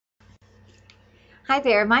Hi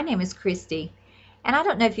there, my name is Christy, and I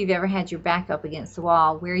don't know if you've ever had your back up against the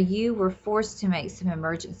wall where you were forced to make some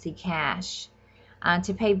emergency cash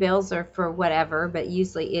to pay bills or for whatever, but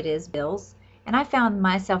usually it is bills. And I found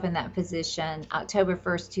myself in that position October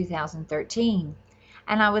 1st, 2013.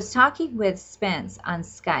 And I was talking with Spence on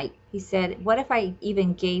Skype. He said, "What if I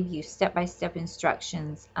even gave you step-by-step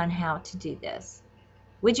instructions on how to do this?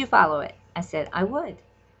 Would you follow it?" I said, "I would."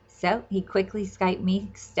 So he quickly Skyped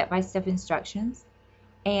me step-by-step instructions.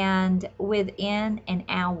 And within an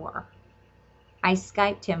hour, I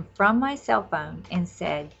Skyped him from my cell phone and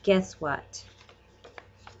said, "Guess what?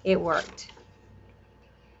 It worked."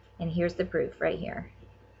 And here's the proof right here.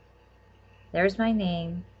 There's my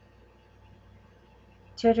name,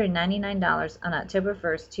 $299 on October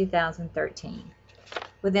 1st, 2013,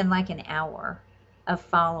 within like an hour of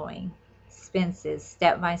following Spence's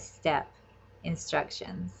step-by-step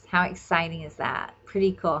instructions. How exciting is that?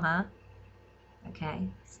 Pretty cool, huh? Okay,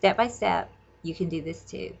 step by step, you can do this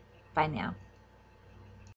too. Bye now.